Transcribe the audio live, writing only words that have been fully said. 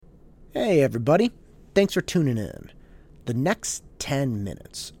Hey everybody, thanks for tuning in. The next 10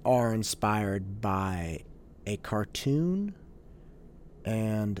 minutes are inspired by a cartoon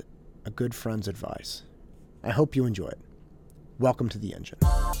and a good friend's advice. I hope you enjoy it. Welcome to the engine.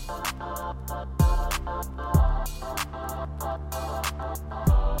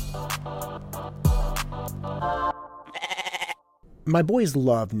 My boys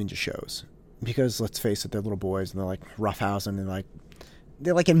love ninja shows because, let's face it, they're little boys and they're like roughhousing and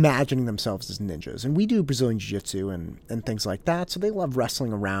they're like imagining themselves as ninjas. And we do Brazilian Jiu-Jitsu and things like that. So they love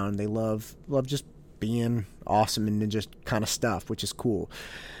wrestling around. They love just being awesome and ninja kind of stuff, which is cool.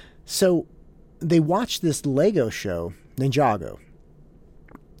 So they watch this Lego show, Ninjago.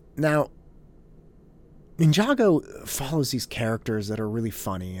 Now, Ninjago follows these characters that are really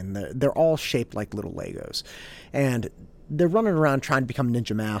funny, and they're all shaped like little Legos. And they're running around trying to become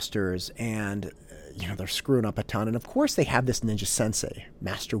ninja masters, and they're screwing up a ton. And of course they have this ninja sensei,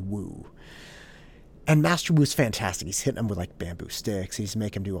 Master Wu. And Master Wu's fantastic. He's hitting them with like bamboo sticks. He's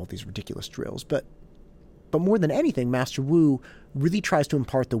making them do all these ridiculous drills. But more than anything, Master Wu really tries to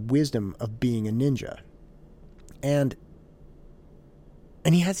impart the wisdom of being a ninja. And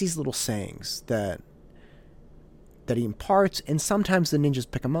he has these little sayings that he imparts, and sometimes the ninjas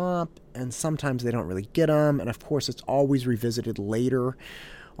pick them up, and sometimes they don't really get them. And of course, it's always revisited later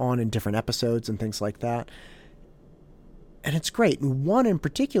on in different episodes and things like that. And it's great. And one in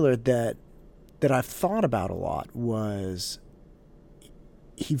particular that I've thought about a lot was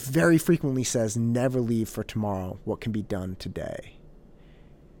he very frequently says, never leave for tomorrow what can be done today.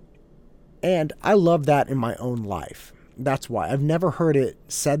 And I love that in my own life. That's why. I've never heard it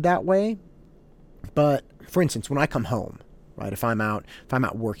said that way. But for instance, when I come home, right, if I'm out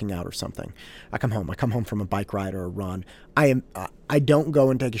working out or something, I come home from a bike ride or a run. I don't go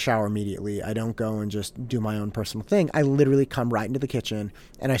and take a shower immediately. I don't go and just do my own personal thing. I literally come right into the kitchen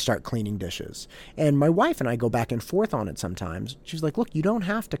and I start cleaning dishes. And my wife and I go back and forth on it sometimes. She's like, look, you don't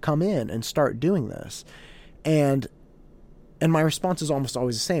have to come in and start doing this. And my response is almost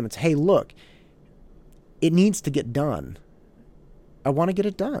always the same. It's, hey, look, it needs to get done. I want to get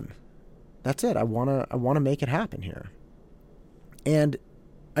it done. That's it. I want to make it happen here. And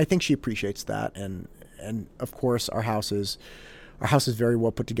I think she appreciates that. And of course, our house is very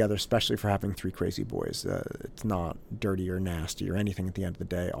well put together, especially for having three crazy boys. It's not dirty or nasty or anything at the end of the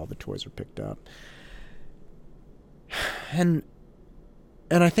day. All the toys are picked up. And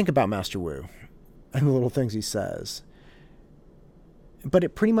I think about Master Wu and the little things he says. But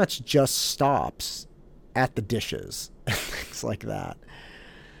it pretty much just stops at the dishes and things like that.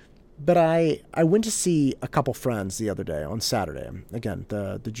 But I went to see a couple friends the other day on Saturday. Again,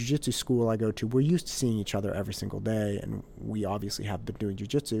 the jiu-jitsu school I go to, we're used to seeing each other every single day, and we obviously have been doing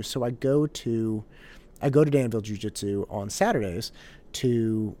jiu-jitsu. So I go to Danville Jiu-Jitsu on Saturdays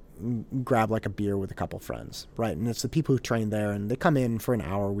to grab like a beer with a couple friends, right? And it's the people who train there, and they come in for an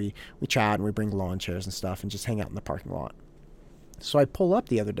hour. We chat and we bring lawn chairs and stuff and just hang out in the parking lot. So I pull up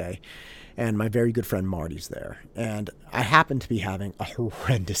the other day, and my very good friend Marty's there. And I happened to be having a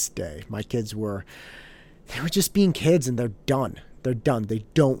horrendous day. My kids were just being kids, and they're done. They're done. They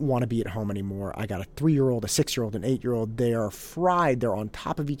don't want to be at home anymore. I got a 3-year-old, a 6-year-old, an 8-year-old. They are fried. They're on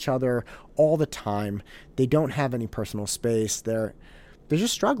top of each other all the time. They don't have any personal space. They're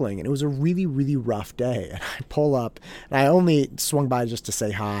just struggling. And it was a really, really rough day. And I pull up, and I only swung by just to say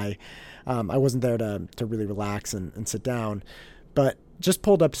hi. I wasn't there to really relax and sit down. But just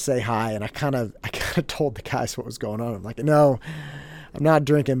pulled up to say hi, and I kind of told the guys what was going on. I'm like, no, I'm not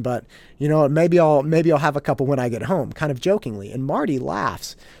drinking, but maybe I'll have a couple when I get home, kind of jokingly. And Marty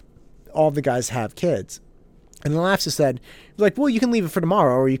laughs. All the guys have kids, and he laughs and said, like, well, you can leave it for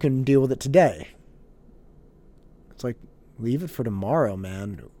tomorrow, or you can deal with it today. It's like, leave it for tomorrow,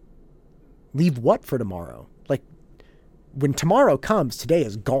 man. Leave what for tomorrow? Like, when tomorrow comes, today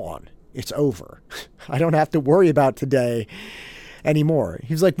is gone. It's over. I don't have to worry about today anymore.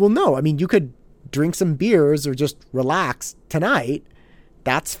 He was like, well, no, I mean, you could drink some beers or just relax tonight.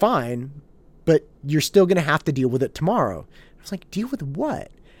 That's fine, but you're still going to have to deal with it tomorrow. I was like, deal with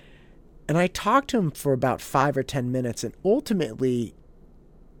what? And I talked to him for about 5 or 10 minutes, and ultimately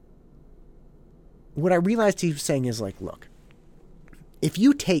what I realized he was saying is like, look, if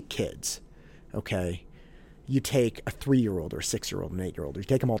you take kids, okay, you take a 3-year-old or a 6-year-old, an 8-year-old, or you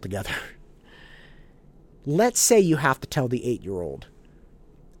take them all together. Let's say you have to tell the 8-year-old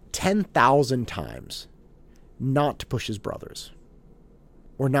 10,000 times not to push his brothers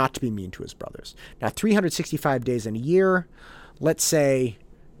or not to be mean to his brothers. Now, 365 days in a year, let's say,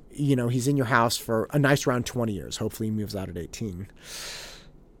 he's in your house for a nice round 20 years. Hopefully he moves out at 18.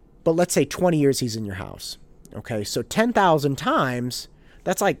 But let's say 20 years he's in your house. Okay, so 10,000 times,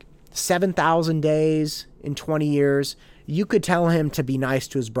 that's like 7,000 days in 20 years, you could tell him to be nice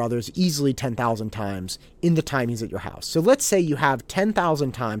to his brothers easily 10,000 times in the time he's at your house. So let's say you have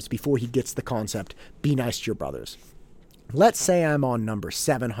 10,000 times before he gets the concept, be nice to your brothers. Let's say I'm on number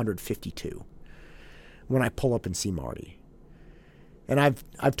 752 when I pull up and see Marty. And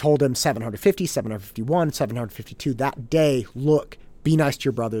I've told him 750, 751, 752, that day, look, be nice to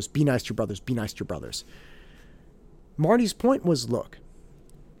your brothers, be nice to your brothers, be nice to your brothers. Marty's point was, look,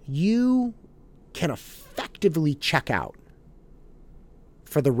 you can effectively check out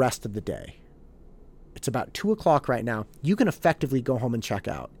for the rest of the day. It's about 2 o'clock right now. You can effectively go home and check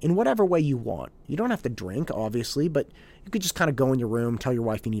out in whatever way you want. You don't have to drink, obviously, but you could just kind of go in your room, tell your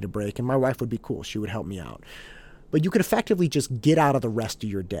wife you need a break, and my wife would be cool. She would help me out. But you could effectively just get out of the rest of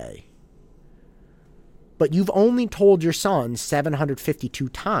your day. But you've only told your son 752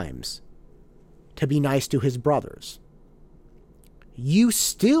 times to be nice to his brothers. You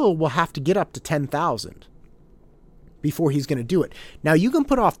still will have to get up to 10,000 before he's going to do it. Now, you can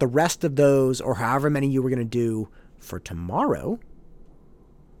put off the rest of those or however many you were going to do for tomorrow,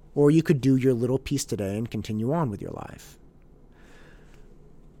 or you could do your little piece today and continue on with your life.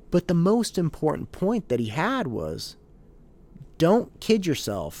 But the most important point that he had was, don't kid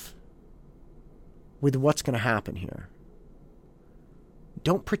yourself with what's going to happen here.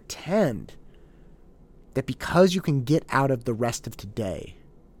 Don't pretend that because you can get out of the rest of today,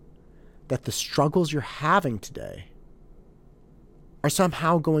 that the struggles you're having today are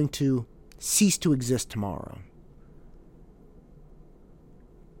somehow going to cease to exist tomorrow.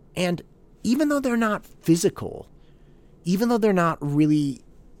 And even though they're not physical, even though they're not really,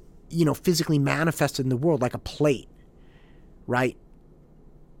 physically manifested in the world like a plate, right?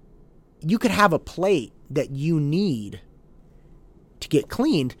 You could have a plate that you need to get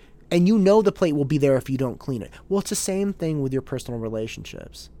cleaned, and the plate will be there if you don't clean it. Well, it's the same thing with your personal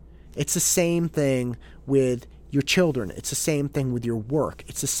relationships. It's the same thing with your children. It's the same thing with your work.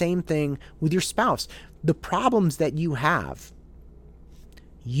 It's the same thing with your spouse. The problems that you have,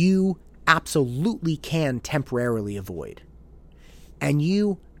 you absolutely can temporarily avoid. And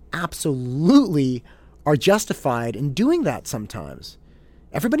you absolutely are justified in doing that sometimes.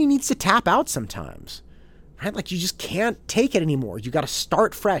 Everybody needs to tap out sometimes. Right? Like, you just can't take it anymore. You got to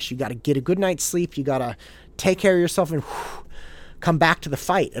start fresh. You got to get a good night's sleep. You got to take care of yourself and come back to the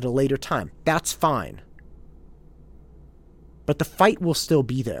fight at a later time. That's fine. But the fight will still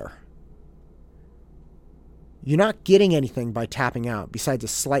be there. You're not getting anything by tapping out besides a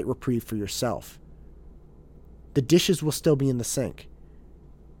slight reprieve for yourself. The dishes will still be in the sink.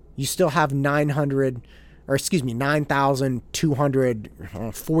 You still have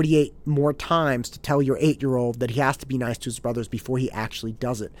 9,248 more times to tell your 8-year-old that he has to be nice to his brothers before he actually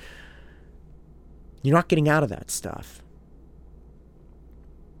does it. You're not getting out of that stuff.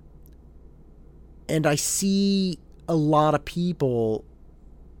 And I see a lot of people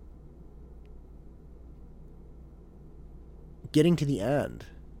getting to the end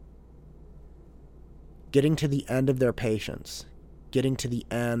of their patience, getting to the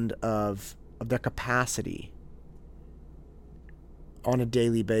end of their capacity on a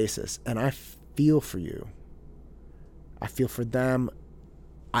daily basis. And I feel for you. I feel for them.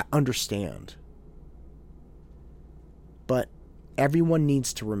 I understand. But everyone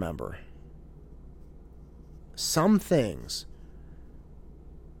needs to remember, some things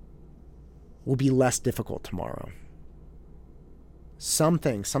will be less difficult tomorrow. Some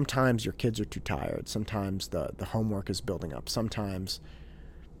things, sometimes your kids are too tired. Sometimes the homework is building up. Sometimes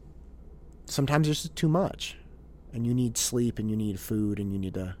there's just too much. And you need sleep and you need food and you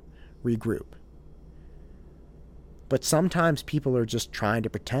need to regroup. But sometimes people are just trying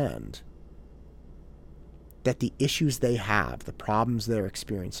to pretend that the issues they have, the problems they're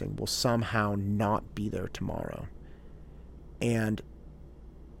experiencing, will somehow not be there tomorrow. And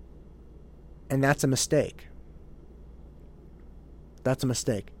that's a mistake. That's a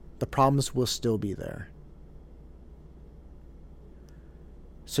mistake. The problems will still be there.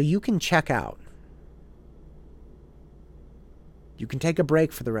 So you can check out. You can take a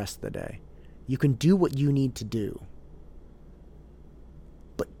break for the rest of the day. You can do what you need to do.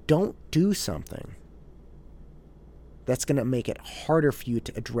 But don't do something that's going to make it harder for you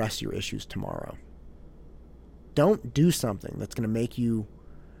to address your issues tomorrow. Don't do something that's going to make you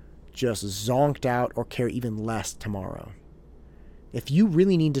just zonked out or care even less tomorrow. If you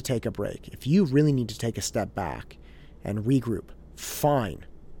really need to take a break, if you really need to take a step back and regroup, fine,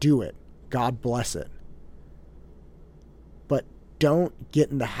 do it. God bless it. But don't get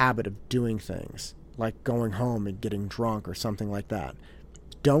in the habit of doing things like going home and getting drunk or something like that.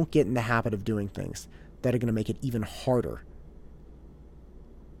 Don't get in the habit of doing things that are going to make it even harder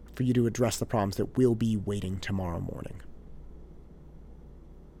for for you to address the problems that will be waiting tomorrow morning.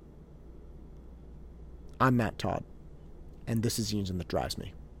 I'm Matt Todd, and this is the engine that drives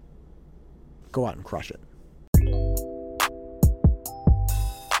me. Go out and crush it.